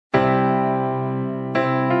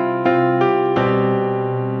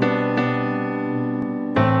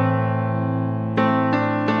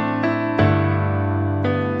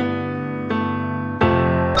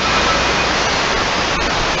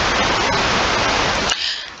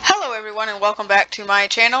everyone, and welcome back to my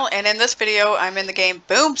channel. And in this video I'm in the game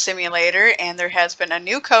Boom Simulator, and there has been a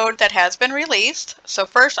new code that has been released. So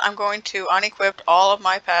first I'm going to unequip all of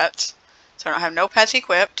my pets, so I don't have no pets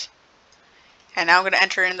equipped. And now I'm going to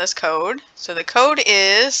enter in this code. So the code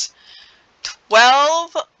is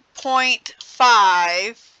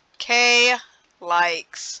 12.5k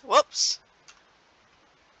likes. Whoops.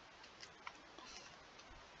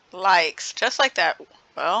 Likes, just like that.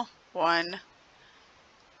 Well,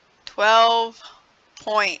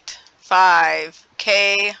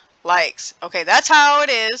 12.5k likes. Okay, that's how it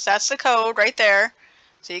is. That's the code right there.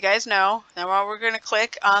 So you guys know. Now we're going to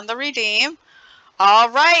click on the redeem.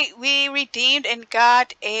 Alright, we redeemed and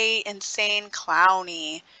got a insane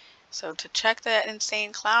Clowny. So to check that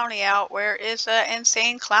insane Clowny out, where is that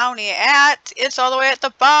insane Clowny at? It's all the way at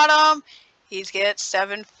the bottom. He's gets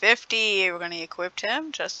 750. We're going to equip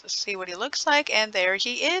him just to see what he looks like. And there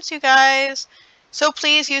he is, you guys. So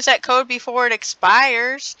please use that code before it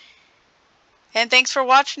expires. And thanks for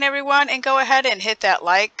watching, everyone. And go ahead and hit that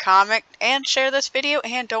like, comment, and share this video.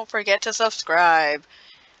 And don't forget to subscribe.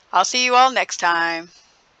 I'll see you all next time.